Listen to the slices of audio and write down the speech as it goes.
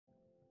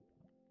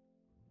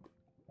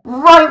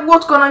Right,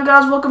 what's going on,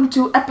 guys? Welcome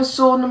to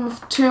episode number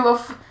 2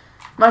 of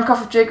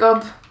Minecraft with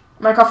Jacob.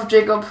 Minecraft with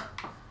Jacob.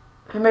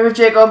 Maybe with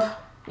Jacob.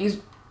 He's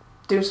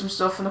doing some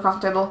stuff on the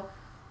crafting table.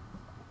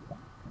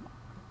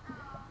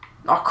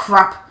 Oh,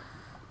 crap.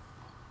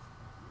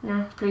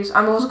 Yeah, please.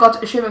 And we've also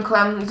got Shiv and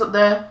Clem. He's up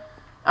there.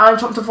 And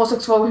jumped to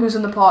 464, who's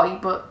in the party,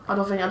 but I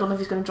don't know if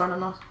he's going to join or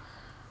not.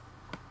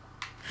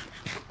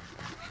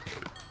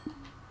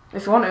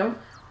 If you want to.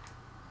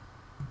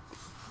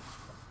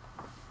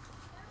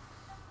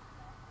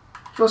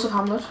 Joseph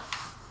Hamlet.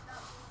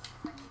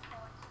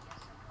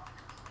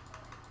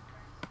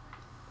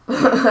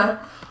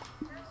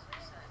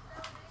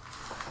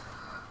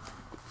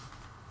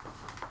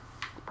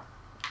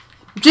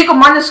 Jacob,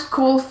 minus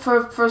call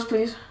first,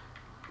 please.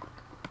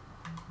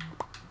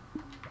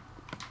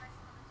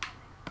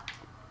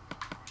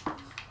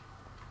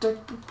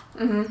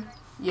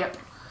 Yep.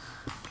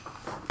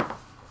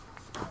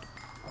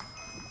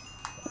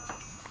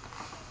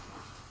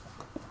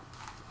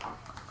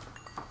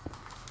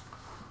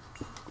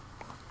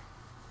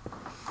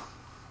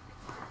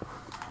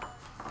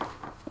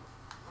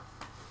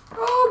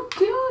 Oh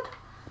god.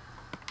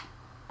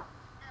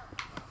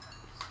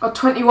 Got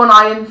 21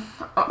 iron.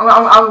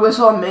 I was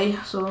on me,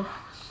 so.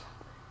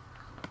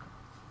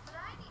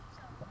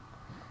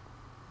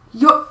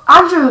 Yo,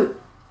 Andrew.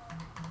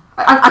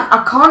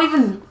 I can't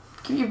even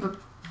give you the.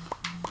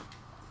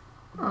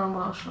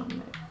 What else should I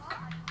make?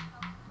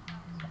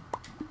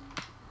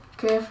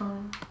 Okay,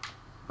 fine.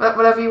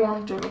 Whatever you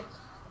want to do.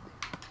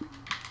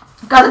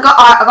 Guys, I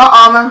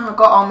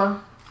got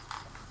armor.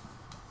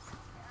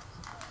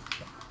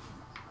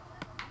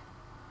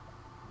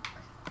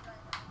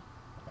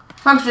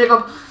 Thanks,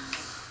 Jacob.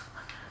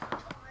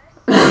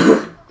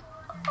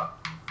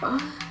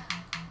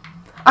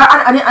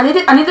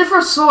 I needed for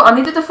a sword. I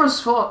needed the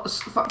first sword.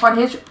 Fine,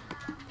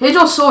 here's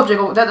your sword,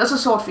 Jacob. That's a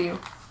sword for you.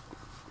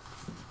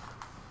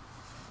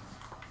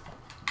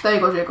 There you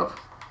go, Jacob.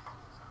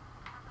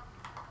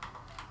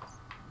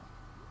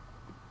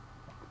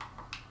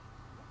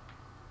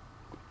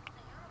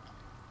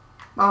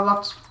 Oh,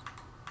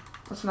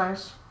 that's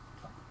nice.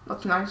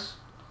 That's nice.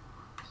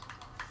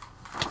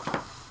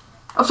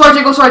 I'm sorry,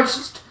 Jacob. Sorry,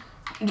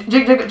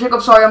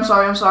 Jacob. Sorry.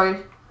 I'm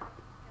sorry.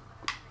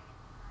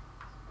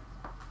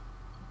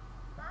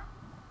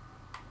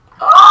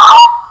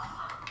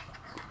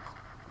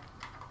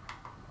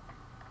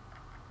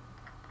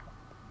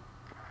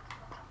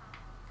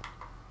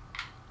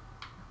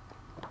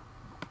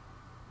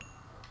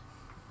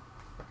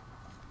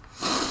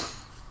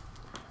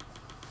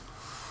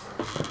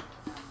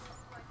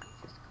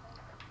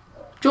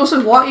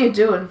 Joseph, what are you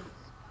doing?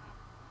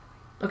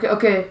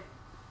 Okay.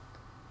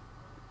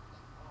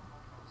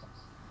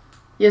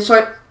 Yeah,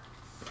 sorry.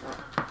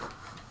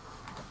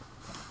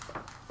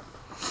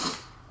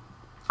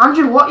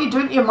 Andrew, what are you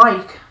doing to your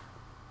mic?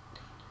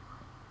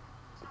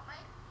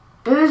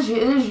 It is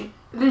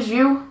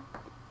you.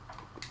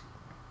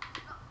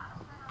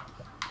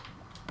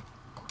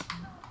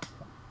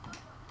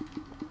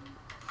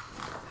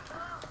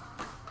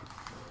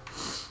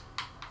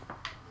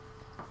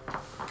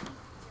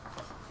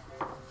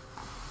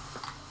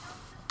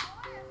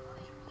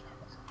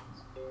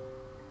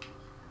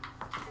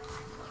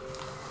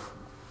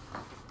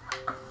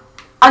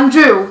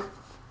 Andrew,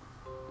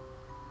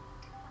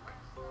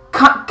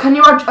 can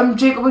you add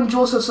Jacob and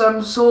Joseph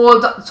so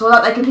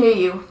that they can hear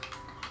you?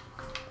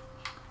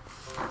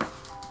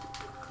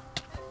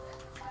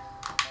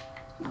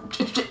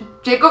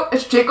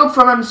 It's Jacob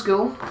from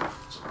school.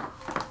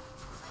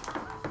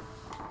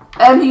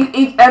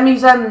 He's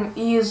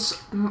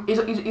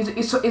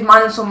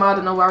mining somewhere. I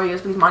don't know where he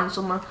is, but he's mining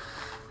somewhere.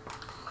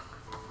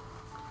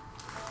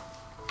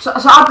 So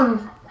add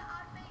them.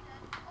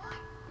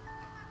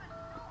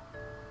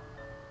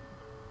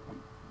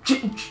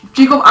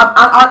 Jacob,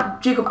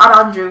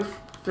 add Andrew,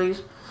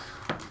 please.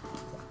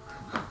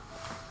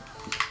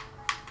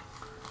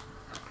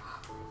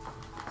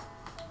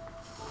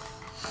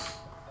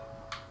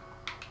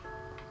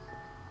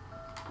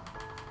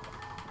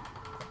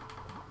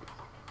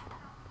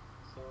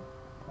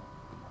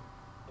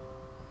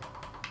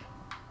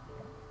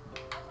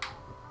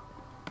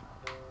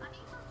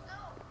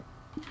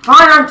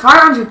 Fine,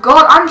 Andrew.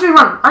 God, Andrew,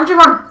 man. Andrew,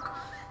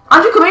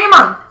 come here,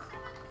 man.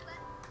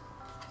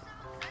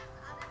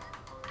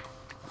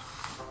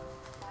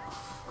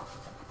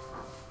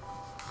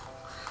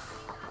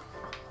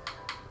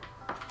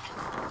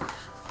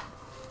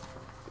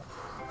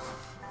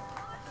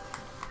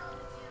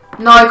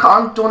 No, I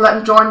can't. Don't let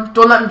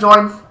him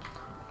join.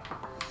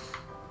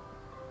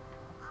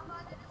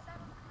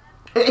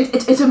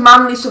 It's a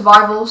manly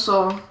survival,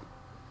 so.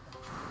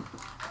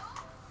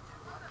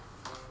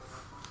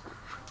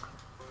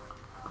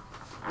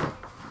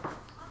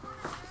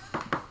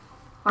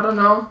 I don't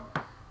know.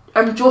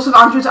 Joseph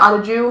Andrews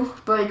added you,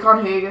 but he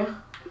can't hear you.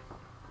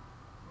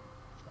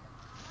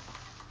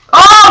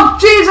 Oh,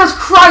 Jesus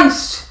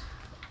Christ!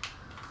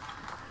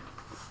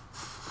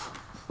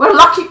 Where did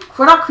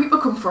that creeper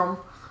come from?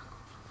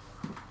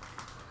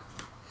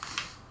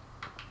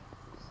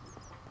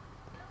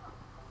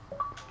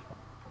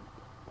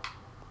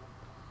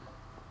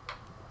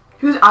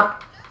 Who's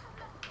at?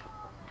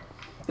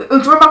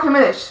 He'll join back in a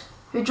minute.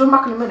 He'll join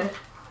back in a minute.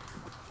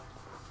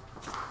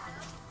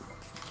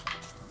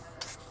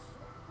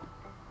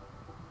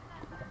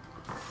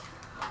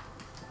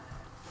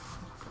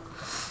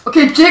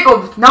 Okay,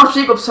 Jacob. Now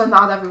Jacob's trying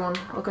to add everyone.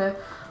 Okay.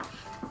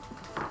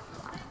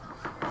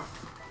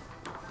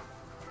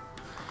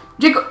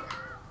 Jacob.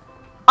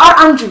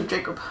 Add Andrew,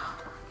 Jacob.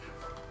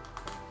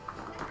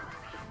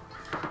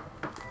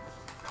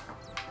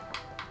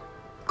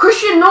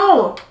 Christian,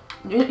 no.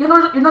 You're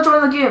not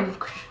joining the game.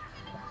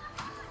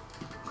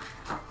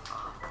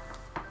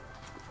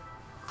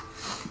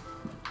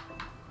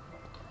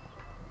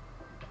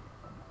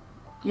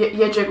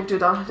 Yeah, Jacob, do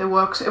that. It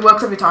works. It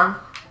works every time.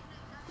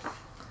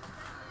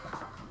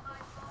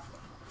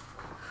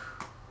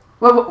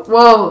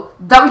 Well,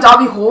 that'll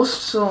be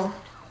host, so.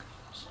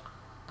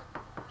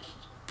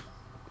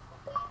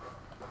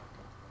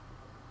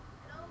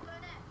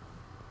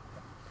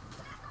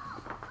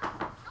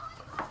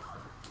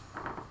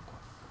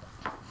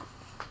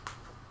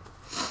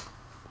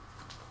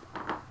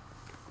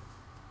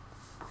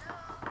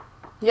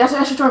 Yes,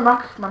 I should join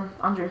back, man,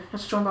 Andrew. I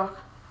should join back.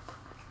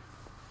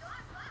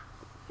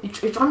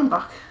 You're joining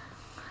back.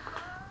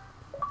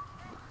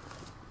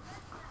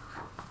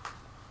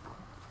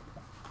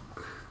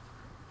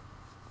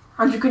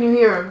 Andrew, can you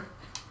hear him?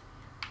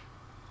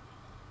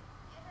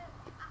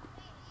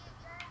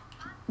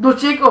 No,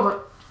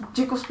 Jacob.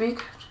 Jacob,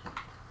 speak.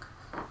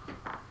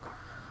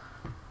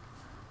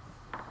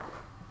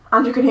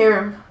 Andrew can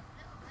hear him.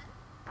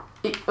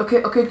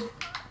 Okay. Okay,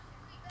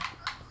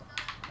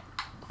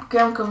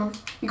 I'm coming.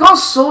 You got a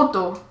sword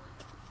though.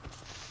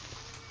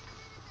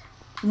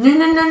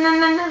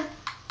 No.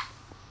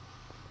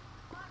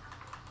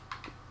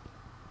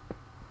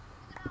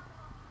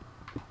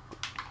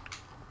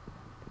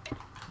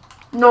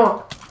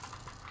 No.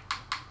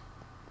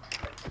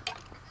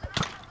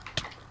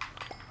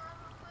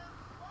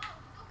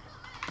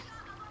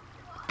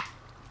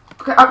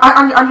 Okay,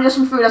 Andrew, there's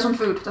some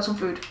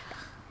food.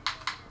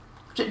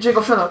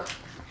 Jacob, shut up.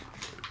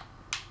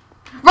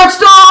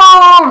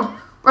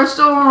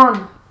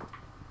 Redstone!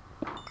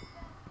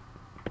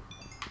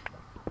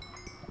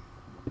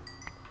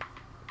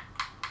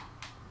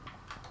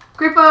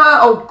 Creeper!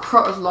 Oh,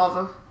 crap, there's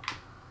lava.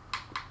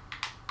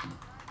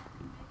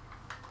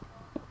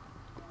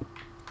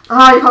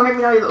 Ah, you can't get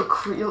me now, you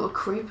little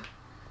creep.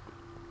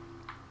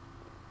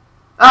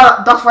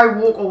 Ah, that's why I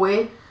walk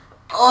away.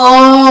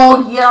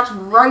 Oh, yeah, that's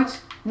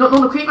right. No,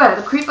 the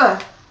creeper.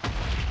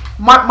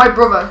 My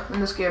brother in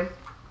this game.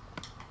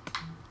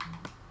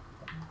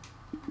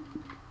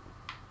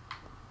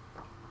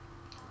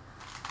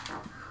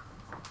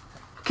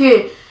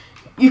 Okay,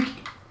 okay,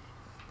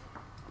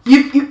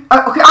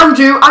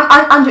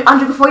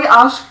 Andrew, before you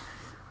ask,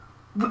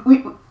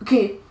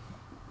 okay,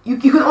 you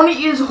can only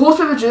use horse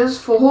privileges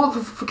for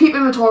keep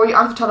inventory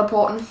and for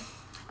teleporting.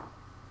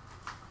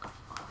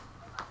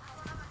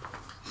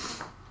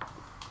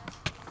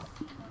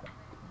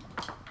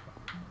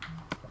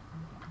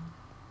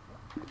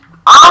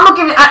 I'm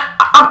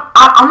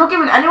not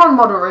giving anyone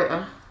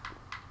moderator.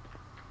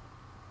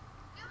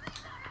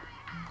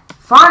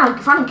 Fine,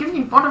 I'm giving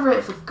you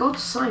moderator for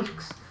God's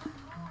sakes.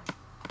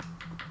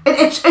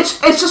 It's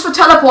just for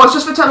teleport. It's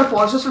just for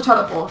teleport.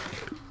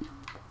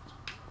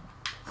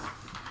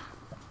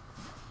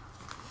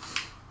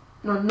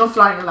 No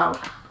flying allowed.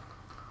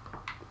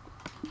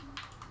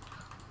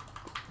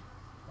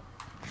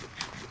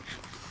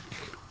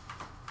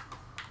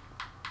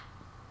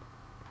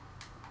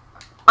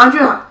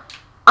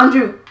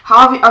 Andrew,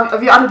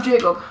 have you added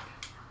Jacob?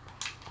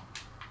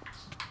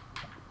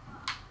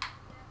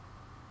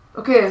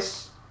 Okay,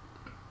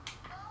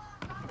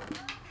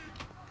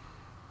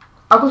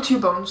 I've got 2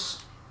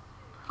 bones.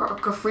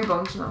 I've got 3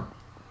 bones now.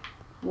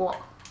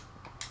 What?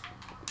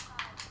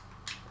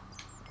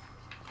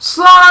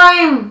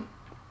 Slime!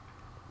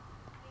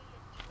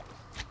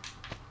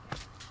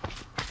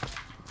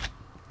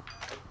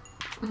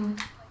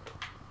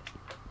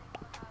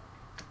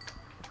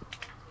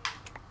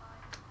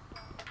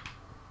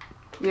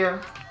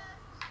 Yeah.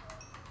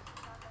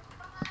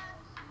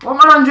 What am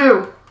I gonna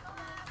do?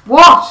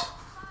 What?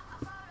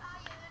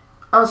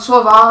 And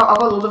so have I've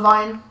got a load of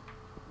iron.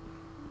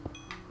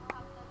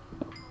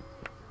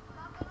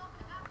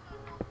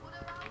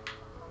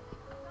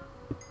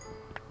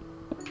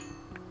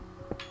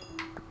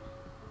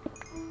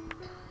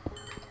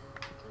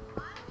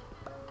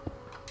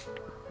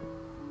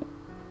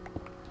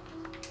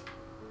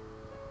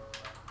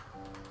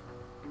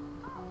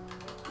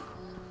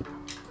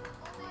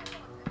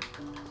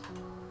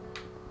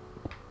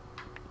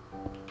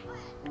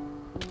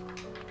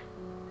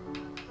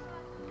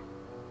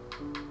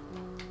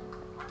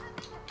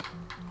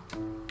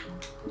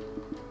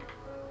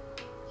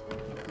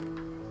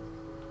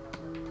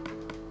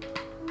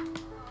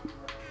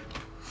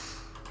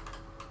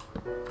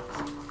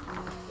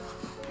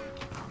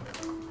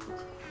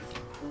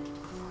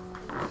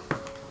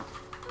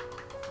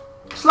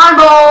 Slime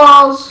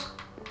balls!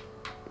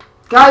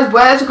 Guys,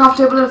 where's the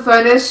coffee table and the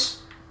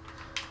furnace?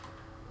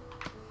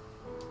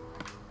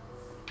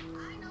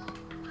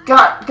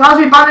 Guys,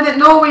 we abandoned it.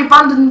 No, we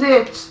abandoned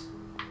it.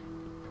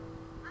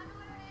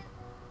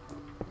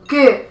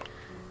 Okay.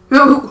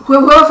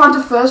 Whoever finds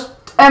it first.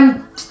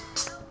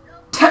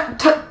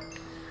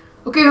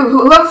 Okay,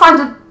 whoever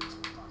finds it,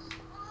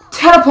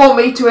 teleport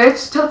me to it.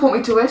 Teleport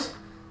me to it.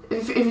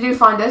 If you do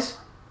find it.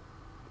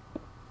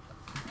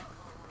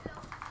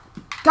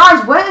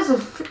 Guys, where is the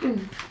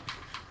freaking...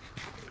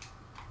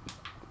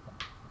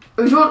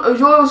 It was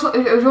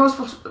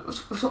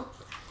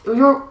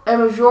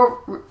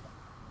your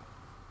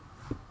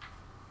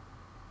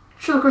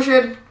Sugar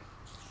Cushion.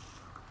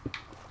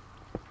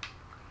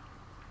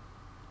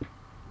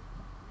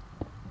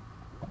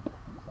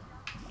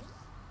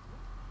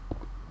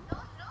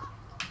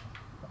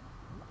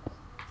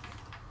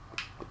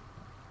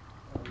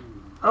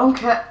 I don't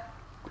care.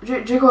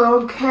 Jacob, I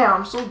don't care.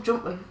 I'm still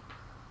jumping.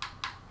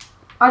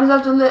 I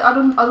deserve to live. I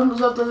don't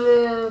deserve to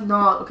live.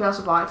 No, okay, I'll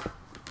survive.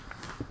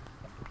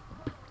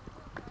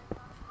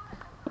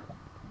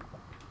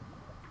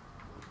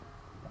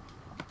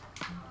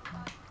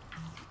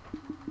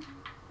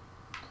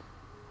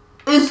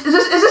 Is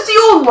this the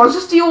old one? Is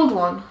this the old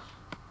one?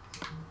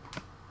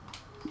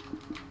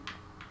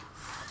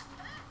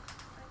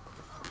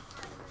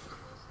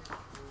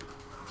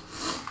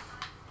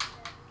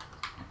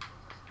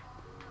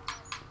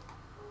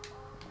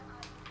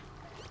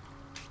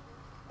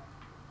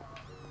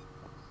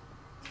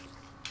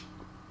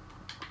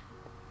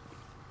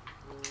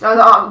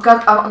 No,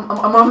 guys, I'm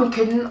not even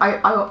kidding.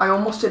 I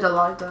almost did a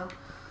lie there.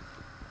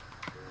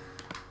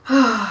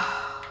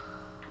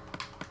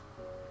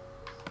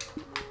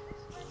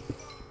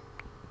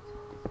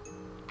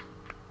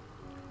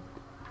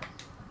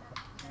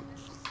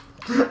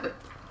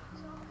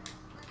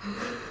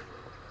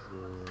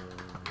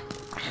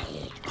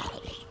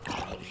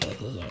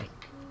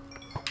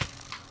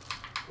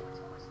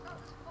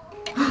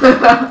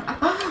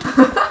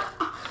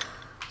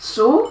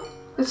 So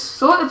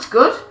it's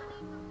good.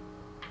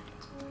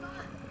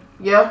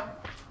 Yeah.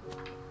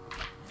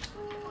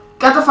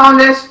 Get the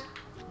found it.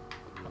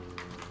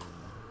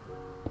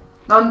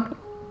 None.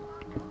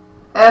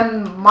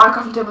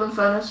 Minecraft table and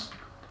furnace.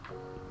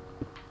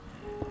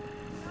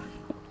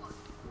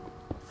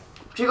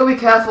 Chico, be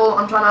careful.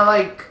 I'm trying to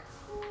like.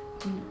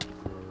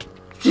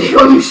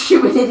 Chico, you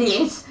stupid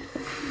idiot.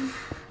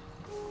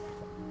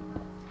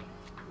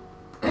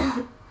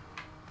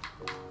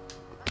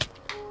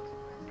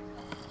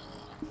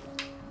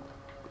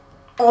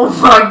 Oh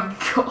my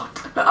god.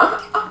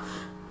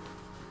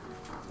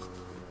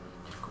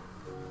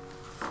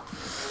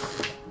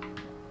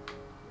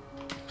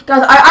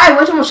 Guys, I have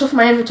way too much stuff in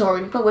my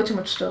inventory. I've got way too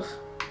much stuff.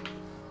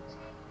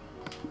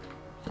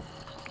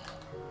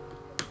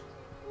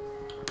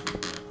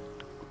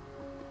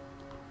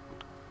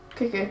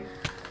 Okay.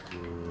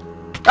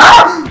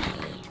 Ah!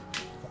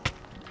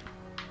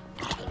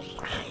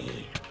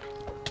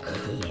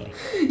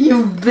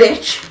 You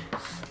bitch!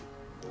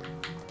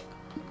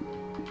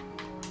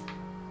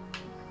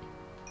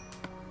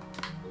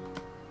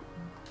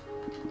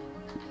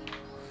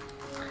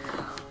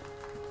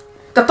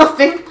 That's the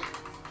thing.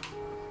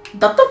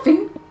 That's the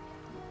thing.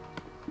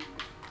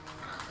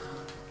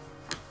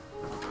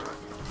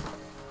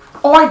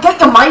 Oh, I get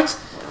you, mate.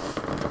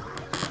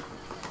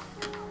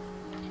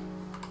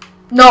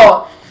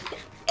 No,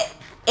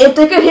 if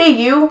they could hear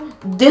you,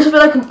 this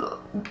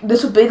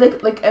would be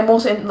like a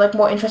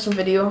more interesting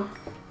video,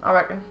 I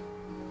reckon.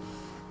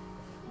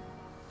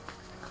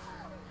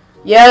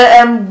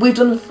 Yeah, we've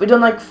done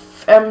like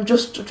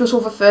just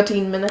over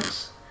 13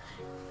 minutes.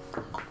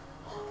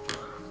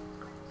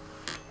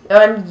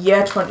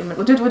 Yeah, 20 minutes.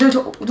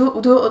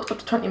 We'll do it up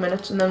to 20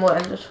 minutes and then we'll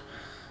end it.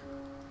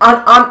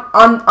 And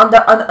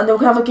then we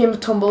can have a game of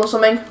Tumble or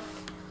something.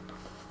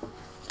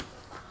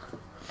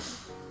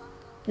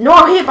 No,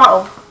 I hate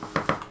battle.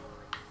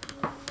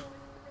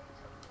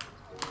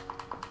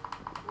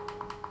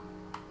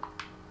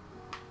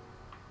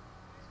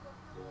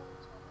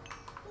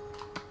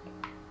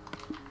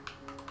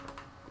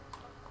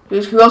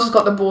 Who else has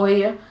got the ball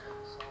here?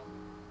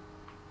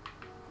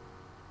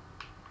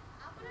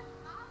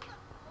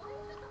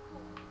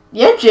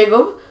 Yeah,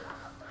 Jacob.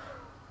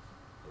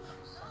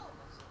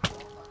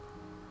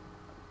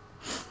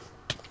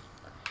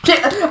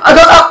 I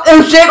got up. It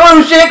was Jacob. It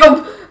was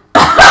Jacob.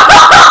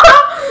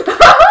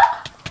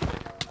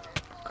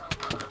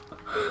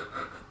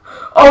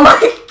 Oh my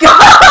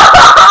god!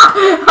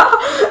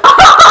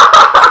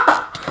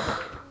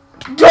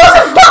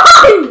 Joseph,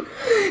 fine!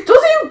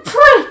 Joseph, you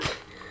prick!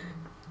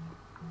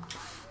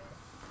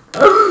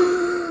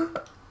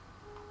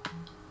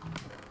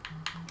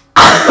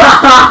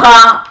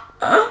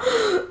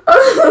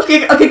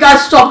 Okay,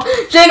 guys, stop.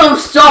 Jacob,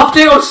 stop.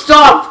 Jacob,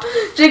 stop.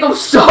 Jacob,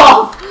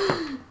 stop.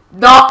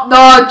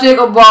 No,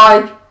 Jacob,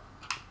 bye.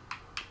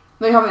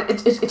 No, you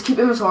haven't. It's keep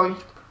inventory.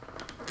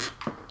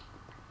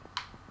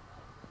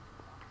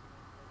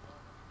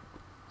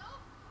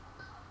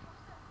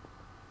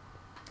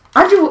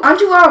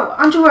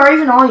 Andrew, where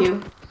even are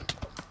you?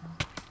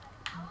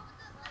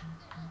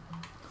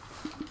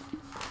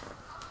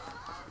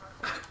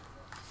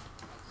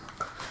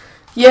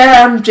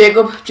 Yeah, I'm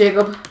Jacob.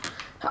 Jacob.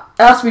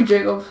 Ask me,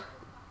 Jacob.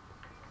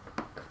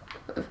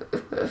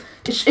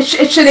 It's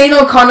Sinead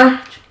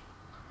O'Connor.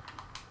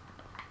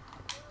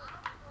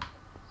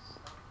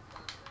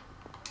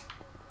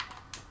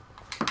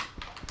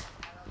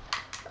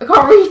 I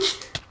can't reach.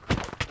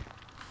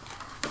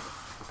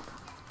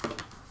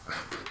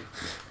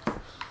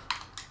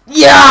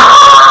 Yeah!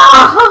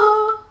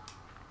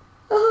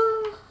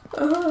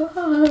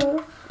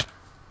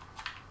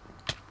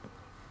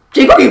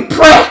 Jacob, you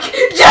prick!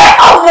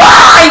 Jacob,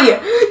 why?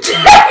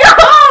 Jacob!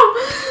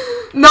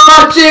 No,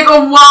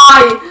 Jacob,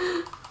 why?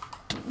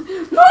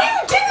 No, you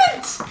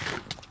didn't!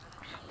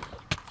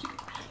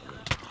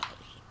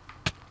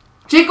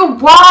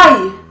 Jacob,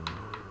 why?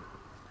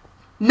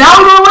 Now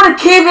you know where the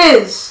cave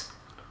is!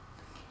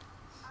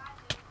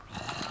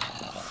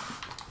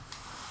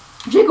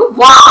 Jacob,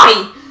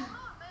 why?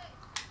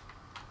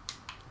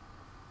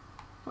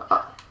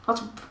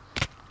 That's...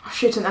 Oh,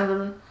 shit, an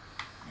Enderman.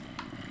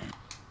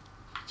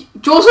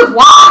 Joseph,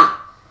 why?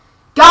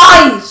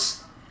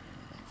 Guys!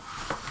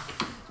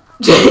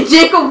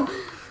 Jacob,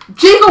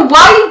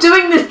 why are you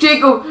doing this,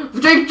 Jacob?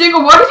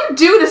 Jacob, why did you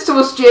do this to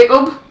us,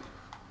 Jacob?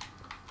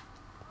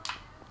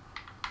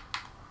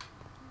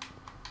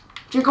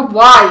 Jacob,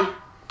 why?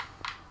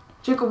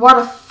 Jacob, why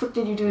the frick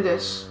did you do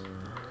this?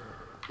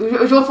 It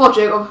was your fault,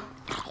 Jacob.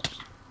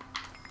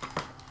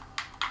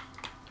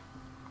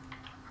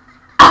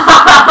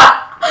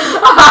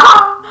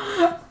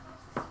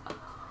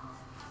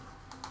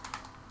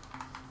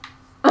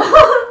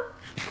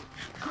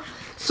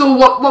 So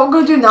what we're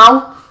gonna do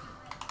now?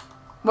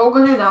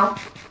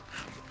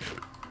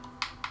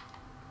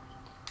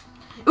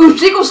 It was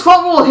Jacob's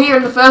fault we were here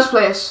in the first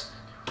place.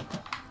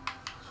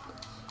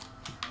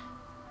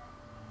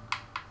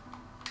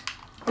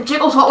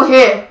 Jacob's fault we're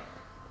here.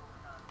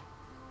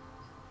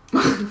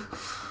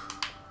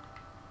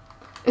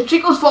 It's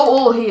Jacob's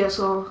fault we're here,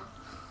 so.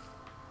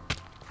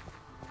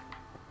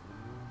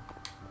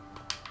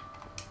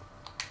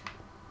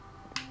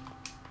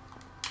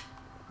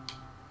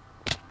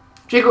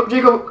 Jacob,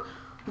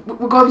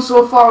 we're going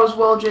so far as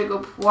well,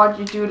 Jacob. Why did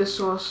you do this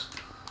to us?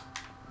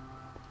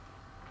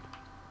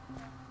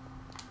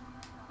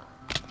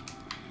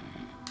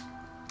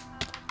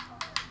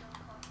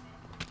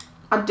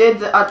 I did,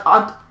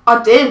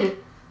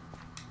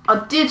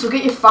 so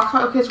get your facts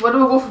right. Okay, so where do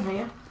we go from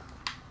here?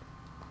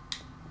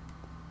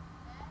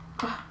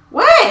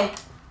 Where?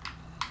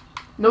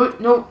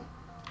 No.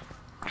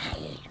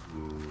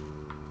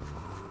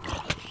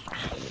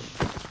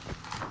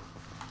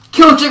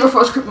 Kill Jacob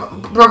first,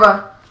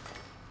 brother.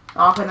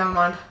 Oh, okay, never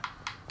mind.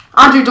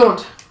 Andrew,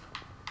 don't.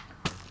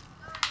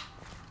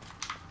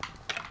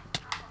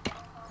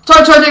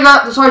 Sorry, Jacob,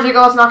 that's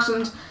an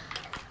accident.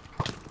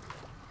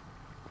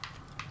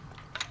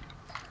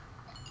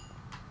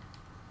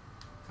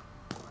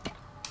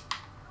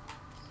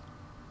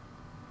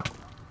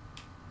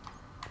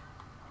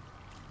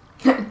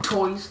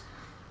 Toys.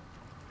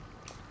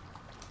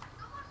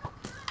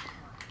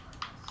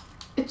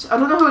 I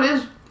don't know who it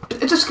is.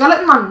 It's a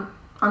skeleton man,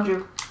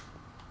 Andrew.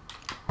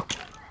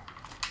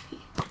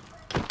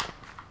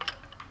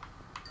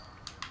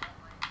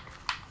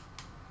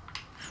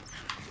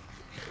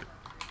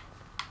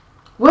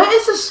 Where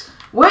is this?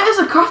 Where is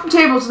the crafting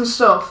tables and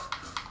stuff?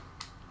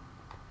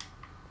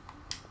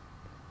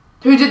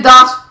 Who did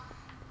that?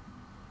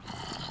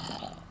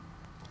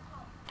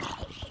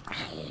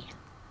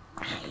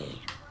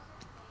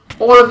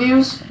 All of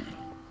yous?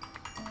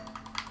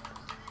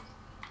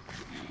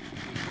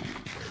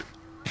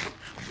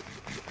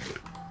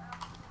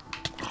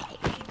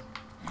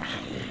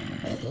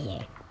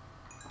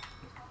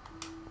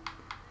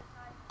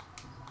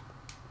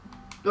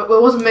 It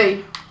wasn't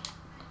me.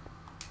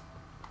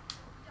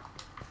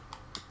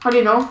 How do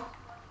you know?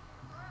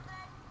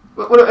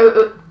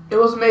 It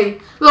wasn't me.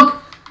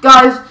 Look,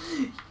 guys,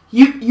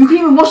 you can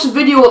even watch the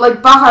video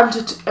like back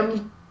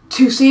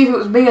to see if it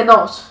was me or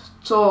not.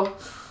 So.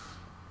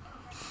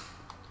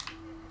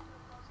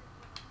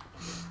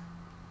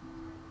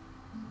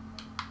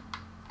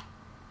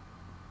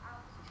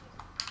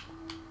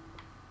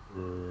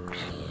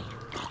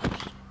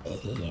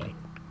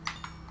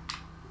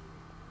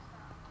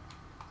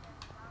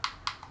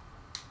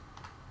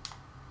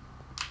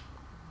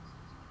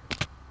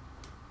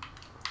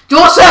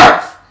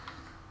 Joseph!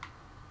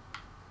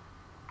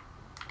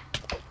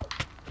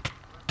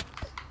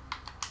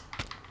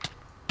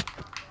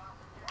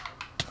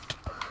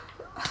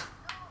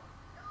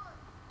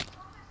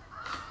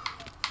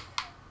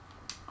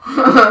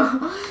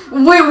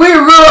 we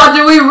rule,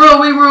 Andrew, we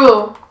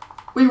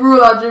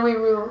rule, Andrew, we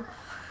rule.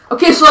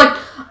 Okay, so like,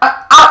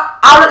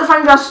 I'd like to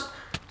thank you guys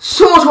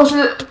so much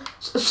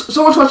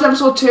for watching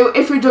episode 2.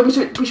 If you do, be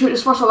sure to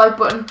smash the like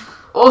button.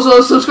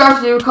 Also,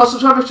 subscribe to because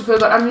subscribe makes you feel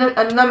good. And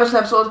in the next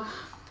episode,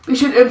 be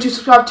sure to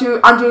subscribe to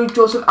Andrew,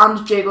 Joseph,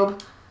 and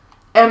Jacob.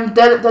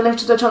 The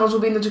links to their channels will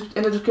be in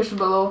the description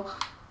below.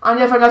 And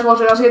yeah, thank you guys for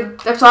watching. I'll see you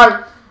next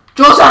time.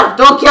 Joseph,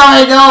 don't kill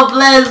me, no,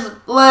 please,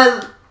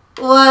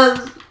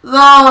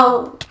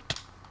 no.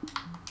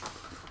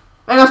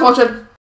 Thank you guys for watching.